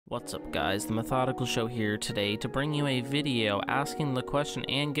What's up guys, the Methodical Show here today to bring you a video asking the question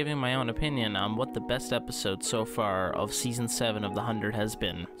and giving my own opinion on what the best episode so far of Season 7 of The 100 has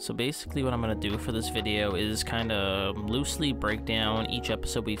been. So basically what I'm going to do for this video is kind of loosely break down each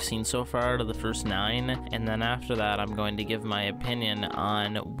episode we've seen so far to the first 9, and then after that I'm going to give my opinion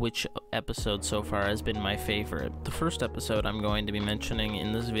on which episode so far has been my favorite. The first episode I'm going to be mentioning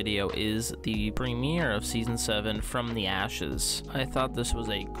in this video is the premiere of Season 7, From the Ashes. I thought this was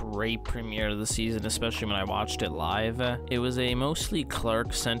a great premiere of the season, especially when I watched it live. It was a mostly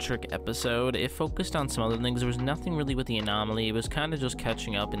Clark-centric episode. It focused on some other things. There was nothing really with the anomaly. It was kind of just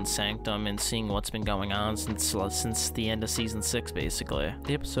catching up in Sanctum and seeing what's been going on since the end of Season 6, basically.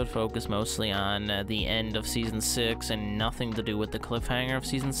 The episode focused mostly on the end of Season 6 and nothing to do with the cliffhanger of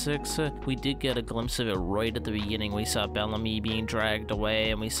Season 6. We did get a glimpse of it right at the beginning. We saw Bellamy being dragged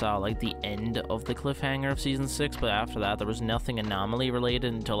away, and we saw like the end of the cliffhanger of Season 6, but after that there was nothing anomaly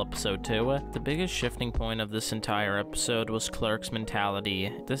related until episode 2. The biggest shifting point of this entire episode was Clark's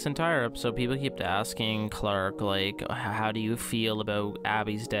mentality. This entire episode, people kept asking Clark, like, how do you feel about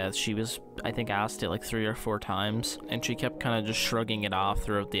Abby's death? She was, I think, asked it like 3 or 4 times, and she kept kind of just shrugging it off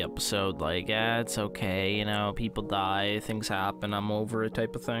throughout the episode, like, yeah, it's okay, you know, people die, things happen, I'm over it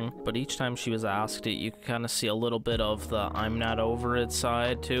type of thing. But each time she was asked it, you could kind of see a little bit of the I'm not over it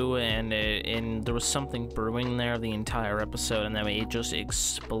side too, and there was something brewing there the entire episode, and then it just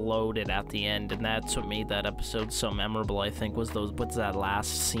exploded at the end, and that's what made that episode so memorable, I think, was what's that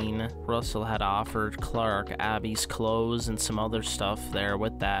last scene? Russell had offered Clark Abby's clothes and some other stuff there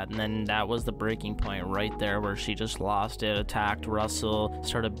with that, and then that was the breaking point right there where she just lost it, attacked Russell,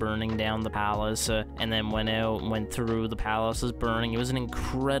 started burning down the palace, and then went through the palace's burning. It was an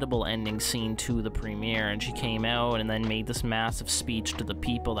incredible ending scene to the premiere, and she came out and then made this massive speech to the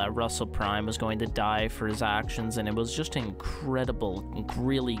people that Russell Prime was going to die for his actions, and it was just incredible,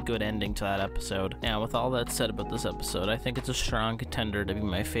 really good ending to that episode. Now, with all that said about this episode, I think it's a strong contender to be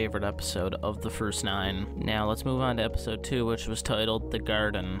my favorite episode of the first 9. Now, let's move on to episode 2, which was titled The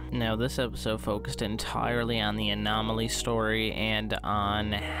Garden. Now, this episode focused entirely on the anomaly story and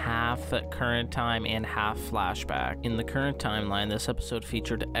on half current time and half flashback. In the current timeline, this episode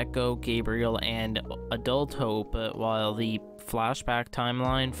featured Echo, Gabriel, and Adult Hope, while the flashback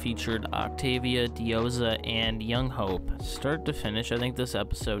timeline featured Octavia, Dioza, and Young Hope. Start to finish, I think this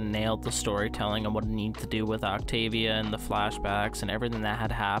episode nailed the storytelling and what it needed to do with Octavia and the flashbacks and everything that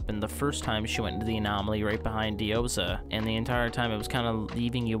had happened the first time she went into the anomaly right behind Dioza. And the entire time it was kind of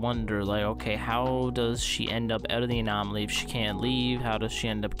leaving you wonder, like, okay, how does she end up out of the anomaly if she can't leave? How does she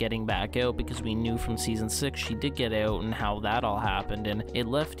end up getting back out? Because we knew from Season 6 she did get out and how that all happened, and it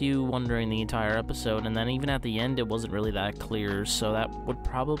left you wondering the entire episode, and then even at the end it wasn't really that clear, so that would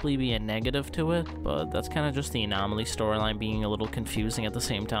probably be a negative to it, but that's kind of just the anomaly storyline being a little confusing at the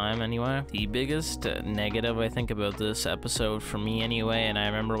same time anyway. The biggest negative I think about this episode for me anyway, and I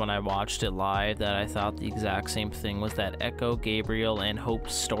remember when I watched it live that I thought the exact same thing, was that Echo, Gabriel, and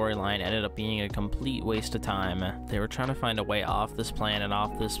Hope's storyline ended up being a complete waste of time. They were trying to find a way off this planet,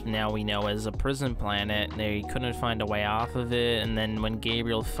 off this now we know as a prison planet. They couldn't find a way off of it, and then when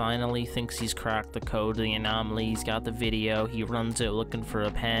Gabriel finally thinks he's cracked the code to the anomaly, he's got the video, he runs out looking for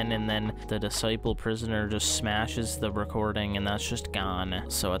a pen, and then the disciple prisoner just smashes the recording, and that's just gone.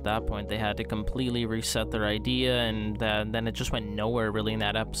 So at that point they had to completely reset their idea, and then it just went nowhere really in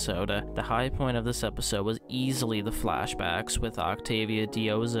that episode. The high point of this episode was easily the flashbacks with Octavia,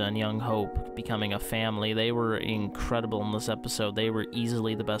 Dioza, and Young Hope becoming a family. They were incredible in this episode. They were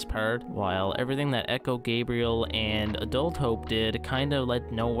easily the best part, while everything that Echo, Gabriel, and Adult Hope did kind of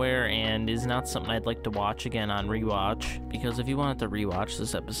led nowhere and is not something I'd like to watch again on rewatch. Because if you wanted to rewatch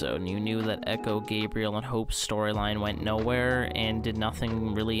this episode and you knew that Echo, Gabriel, and Hope's storyline went nowhere and did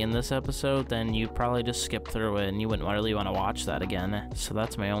nothing really in this episode, then you'd probably just skip through it and you wouldn't really want to watch that again. So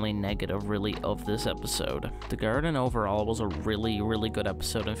that's my only negative really of this episode. The Garden overall was a really, really good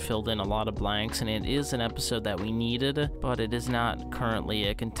episode and filled in a lot of blanks, and it is an episode that we needed, but it is not currently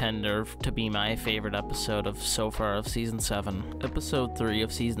a contender to be my favorite episode of so far of Season 7. Episode 3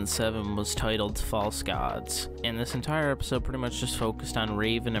 of Season 7 was titled False Gods, and this entire episode pretty much just focused on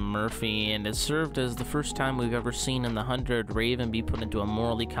Raven and Murphy, and it served as the first time we've ever seen in the 100 Raven be put into a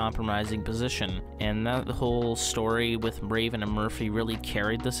morally compromising position, and that whole story with Raven and Murphy really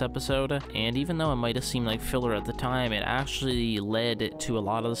carried this episode. And even though it might have seemed like filler at the time, it actually led to a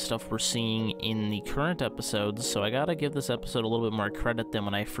lot of the stuff we're seeing in the current episodes, so I gotta give this episode a little bit more credit than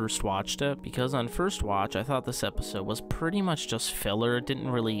when I first watched it, because on first watch I thought this episode was pretty much just filler. It didn't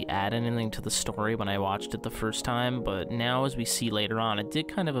really add anything to the story when I watched it the first time, but now as we see later on, it did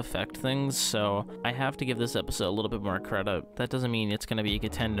kind of affect things, so I have to give this episode a little bit more credit. That doesn't mean mean it's gonna be a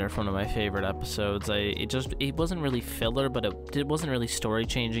contender for one of my favorite episodes. It wasn't really filler, but it wasn't really story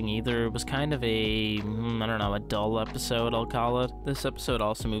changing either. It was kind of a, I don't know, a dull episode, I'll call it. This episode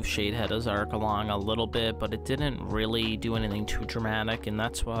also moved Shadeheada's arc along a little bit, but it didn't really do anything too dramatic, and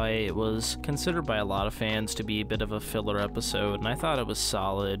that's why it was considered by a lot of fans to be a bit of a filler episode, and I thought it was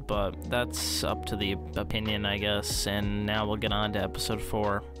solid, but that's up to the opinion, I guess. And now we'll get on to episode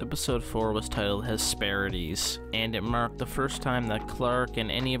 4. Episode 4 was titled Hesperides, and it marked the first time that Clark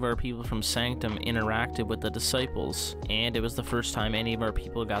and any of our people from Sanctum interacted with the Disciples, and it was the first time any of our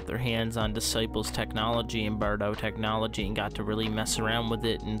people got their hands on Disciples technology and Bardo technology and got to really mess around with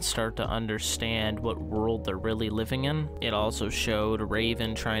it and start to understand what world they're really living in. It also showed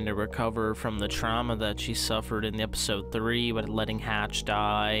Raven trying to recover from the trauma that she suffered in episode 3 with letting Hatch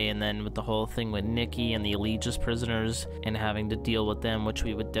die, and then with the whole thing with Nikki and the Allegiance prisoners and having to deal with them, which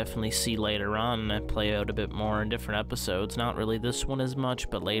we would definitely see later on play out a bit more in different episodes. Not really this one as much,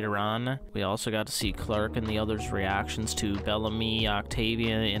 but later on. We also got to see Clark and the others' reactions to Bellamy,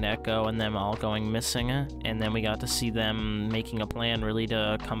 Octavia, and Echo, and them all going missing, and then we got to see them making a plan really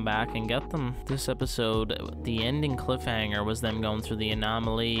to come back and get them. This episode, the ending cliffhanger was them going through the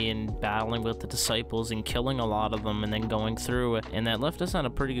anomaly and battling with the Disciples and killing a lot of them and then going through, and that left us on a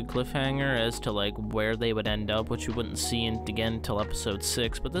pretty good cliffhanger as to like where they would end up, which we wouldn't see again until episode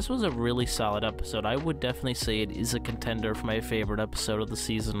 6. But this was a really solid episode. I would definitely say it is a contender for my favorite episode of the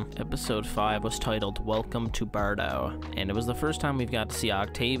season. Episode 5 was titled Welcome to Bardo, and it was the first time we've got to see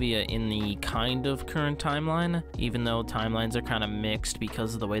Octavia in the kind of current timeline, even though timelines are kind of mixed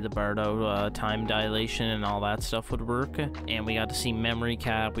because of the way the Bardo time dilation and all that stuff would work. And we got to see Memory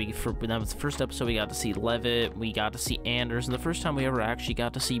Cap. That was the first episode. We got to see Levitt, we got to see Anders, and the first time we ever actually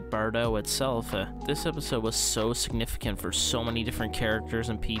got to see Bardo itself. This episode was so significant for so many different characters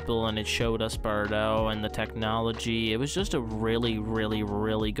and people, and it showed us Bardo and the technology. It was just a really, really,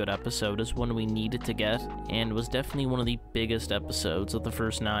 really good episode. It's one we needed to get, and was definitely one of the biggest episodes of the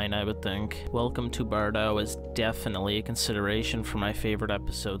first 9, I would think. Welcome to Bardo is definitely a consideration for my favorite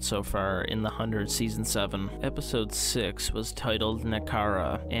episode so far in the 100 season 7. Episode 6 was titled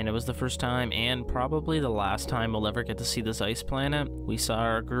Nakara, and it was the first time and probably the last time we'll ever get to see this ice planet. We saw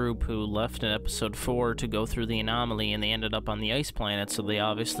our group who left in episode 4 to go through the anomaly, and they ended up on the ice planet, so they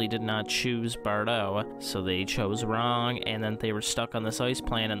obviously did not choose Bardo, so they chose wrong, and then they were stuck on this ice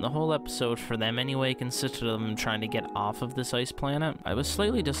planet. And the whole episode for them anyway consisted of them trying to get off of this ice planet. I was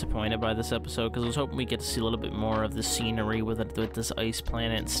slightly disappointed by this episode because I was hoping we get to see a little bit more of the scenery with this ice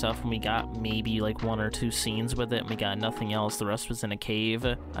planet and stuff, and we got maybe like 1 or 2 scenes with it, and we got nothing else. The rest was in a cave.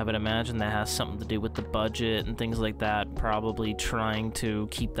 I would imagine that has something to do with the budget and things like that, probably trying to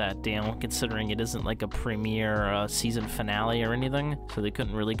keep that down considering it isn't like a premiere season finale or anything, so they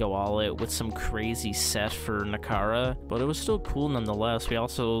couldn't really go all out with some crazy set for Nakara, but it was still cool nonetheless. We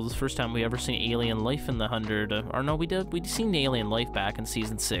also, the first time we ever seen alien life in the 100, or no, we'd seen the alien life back in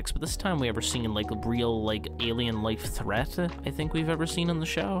season 6, but this time we ever seen like real like alien life threat I think we've ever seen on the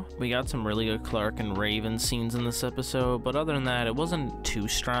show. We got some really good Clark and Raven scenes in this episode, but other than that, it wasn't too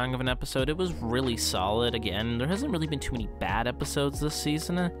strong of an episode. It was really solid. Again, there hasn't really been too many bad episodes this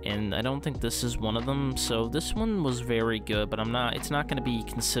season, and I don't think this is one of them, so this one was very good, but it's not going to be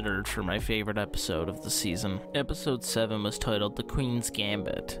considered for my favorite episode of the season. Episode 7 was titled The Queen's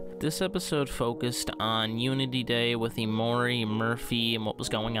Gambit. This episode focused on Unity Day with Emori, Murphy, and what was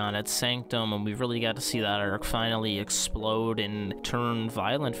going on at Sanctum, and we really got to see that arc finally explode and turn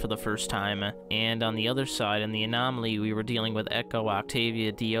violent for the first time. And on the other side, in the anomaly, we were dealing with Echo,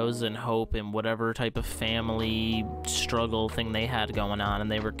 Octavia, Dioza, and Hope, and whatever type of family struggle thing they had going on,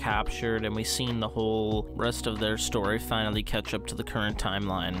 and they were captured, and we seen the whole rest of their story finally catch up to the current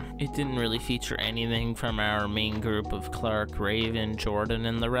timeline. It didn't really feature anything from our main group of Clark, Raven, Jordan,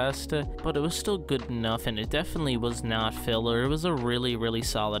 and the rest, but it was still good enough, and it definitely was not filler. It was a really, really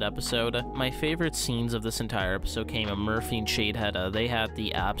solid episode. My favorite scenes of this entire episode came of Murphy and Shadeheada. They had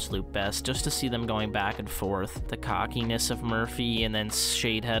the absolute best, just to see them going back and forth. The cockiness of Murphy, and then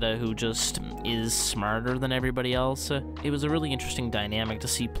Shadeheada, who just is smarter than everybody else. It was a really interesting dynamic to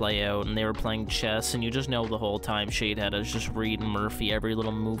see play out, and they were playing chess, and you just know the whole time Shadeheada is just reading Murphy, every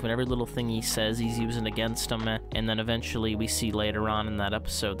little movement, every little thing he says he's using against him, and then eventually we see later on in that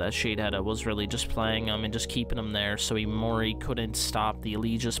episode that Shadeheada was really just playing him and just keeping him there so Emori couldn't stop the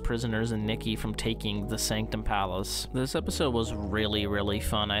Allegiance prisoners and Nikki from taking the Sanctum Palace. This episode was really, really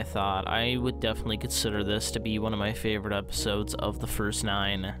fun, I thought. I would definitely consider this to be one of my favorite episodes of the first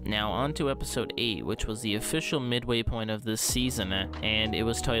 9. Now on to episode 8, which was the official midway point of this season, and it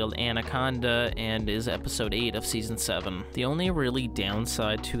was titled Anaconda and is episode 8 of season 7. The only really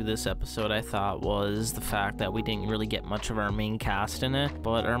downside to this episode, I thought, was the fact that we didn't really really get much of our main cast in it,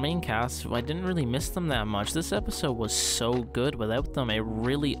 but our main cast, I didn't really miss them that much. This episode was so good without them. It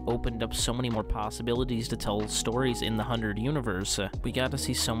really opened up so many more possibilities to tell stories in the 100 universe. We got to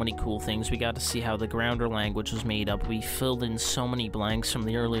see so many cool things. We got to see how the grounder language was made up. We filled in so many blanks from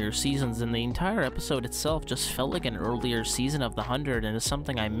the earlier seasons, and the entire episode itself just felt like an earlier season of the 100, and it's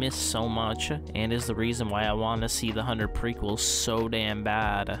something I miss so much, and is the reason why I want to see the 100 prequels so damn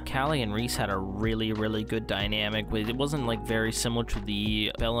bad. Callie and Reese had a really good dynamic. It wasn't like very similar to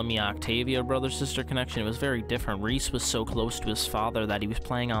the Bellamy-Octavia brother-sister connection. It was very different. Reese was so close to his father that he was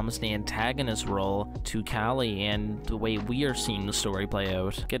playing almost the antagonist role to Callie, and the way we are seeing the story play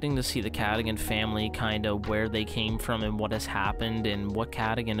out. Getting to see the Cadigan family, kind of where they came from and what has happened and what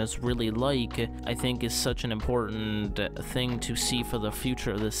Cadigan is really like, I think is such an important thing to see for the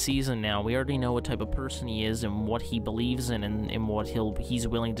future of this season now. We already know what type of person he is and what he believes in, and what he's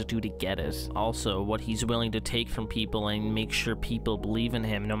willing to do to get it. Also, what he's willing to take from people and make sure people believe in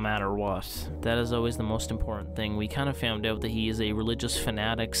him no matter what. That is always the most important thing. We kind of found out that he is a religious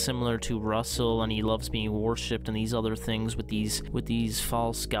fanatic similar to Russell, and he loves being worshipped and these other things with these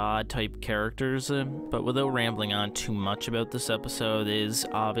false god type characters. But without rambling on too much about this episode, it is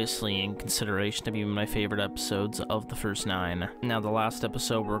obviously in consideration to be my favorite episodes of the first 9. Now, the last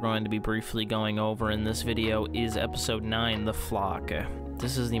episode we're going to be briefly going over in this video is episode 9, The Flock.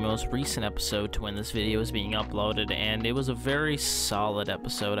 This is the most recent episode to when this video is being uploaded, and it was a very solid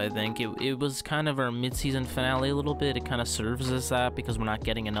episode, I think. It was kind of our mid-season finale a little bit. It kind of serves as that because we're not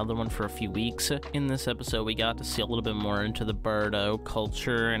getting another one for a few weeks. In this episode, we got to see a little bit more into the Bardo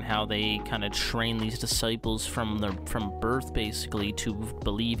culture and how they kind of train these disciples from birth, basically, to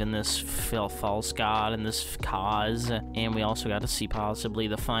believe in this false god and this cause. And we also got to see possibly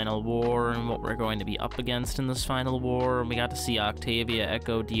the final war and what we're going to be up against in this final war. And we got to see Octavia,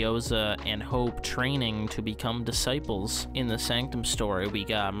 Echo, Dioza, and Hope training to become disciples. In the Sanctum story, we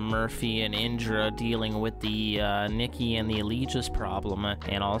got Murphy and Indra dealing with the Nikki and the Eligius problem,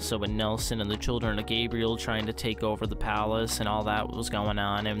 and also with Nelson and the children of Gabriel trying to take over the palace, and all that was going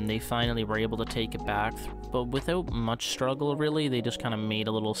on, and they finally were able to take it back, but without much struggle, really. They just kind of made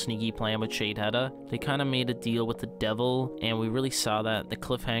a little sneaky plan with Shadehetta. They kind of made a deal with the devil, and we really saw that the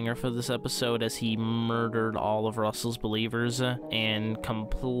cliffhanger for this episode as he murdered all of Russell's believers, and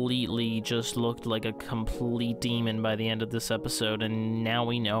completely just looked like a complete demon by the end of this episode. And now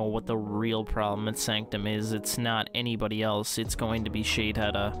we know what the real problem at Sanctum is. It's not anybody else, it's going to be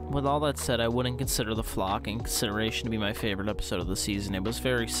Shadehetta. With all that said, I wouldn't consider The Flock in consideration to be my favorite episode of the season. It was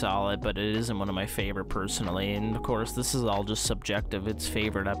very solid, but it isn't one of my favorite personally, and of course this is all just subjective. It's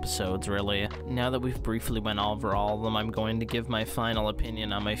favorite episodes, really. Now that we've briefly went over all of them, I'm going to give my final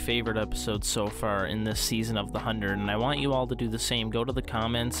opinion on my favorite episodes so far in this season of the 100, and I want you all to do the same. Go to the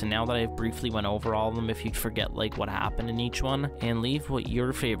comments, and now that I've briefly went over all of them, if you forget like what happened in each one, and leave what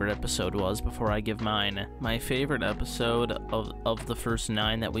your favorite episode was before I give mine. My favorite episode of the first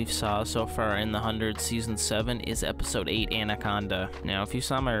 9 that we've saw so far in the 100 season 7 is episode 8, Anaconda. Now, if you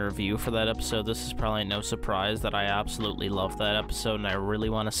saw my review for that episode, this is probably no surprise that I absolutely love that episode, and I really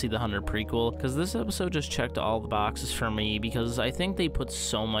want to see the 100 prequel, because this episode just checked all the boxes for me, because I think they put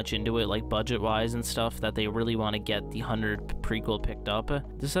so much into it, like budget wise and stuff, that they really want to get the 100 prequel picked up.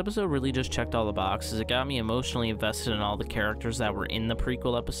 This episode really just checked all the boxes. It got me emotionally invested in all the characters that were in the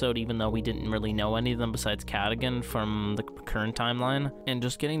prequel episode, even though we didn't really know any of them besides Cadigan from the current timeline. And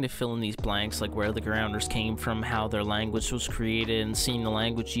just getting to fill in these blanks, like where the Grounders came from, how their language was created, and seeing the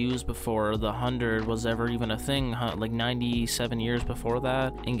language used before the 100 was ever even a thing, like 97 years before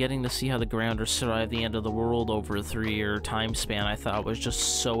that, and getting to see how the Grounders survived the end of the world over a 3-year time span, I thought was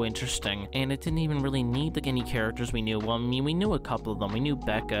just so interesting. And it didn't even really need like any characters we knew. Well, I mean, we knew a couple of them. We knew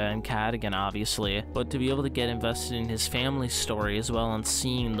Becca and Cadigan, obviously, but to be able to get invested in his family's story as well, and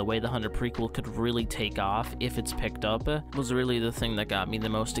seeing the way the 100 prequel could really take off if it's picked up, was really the thing that got me the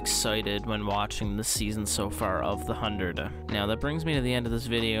most excited when watching this season so far of the 100. Now, that brings me to the end of this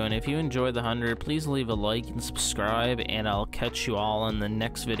video, and if you enjoyed the 100, please leave a like and subscribe, and I'll catch you all in the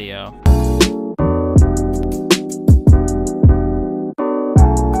next video.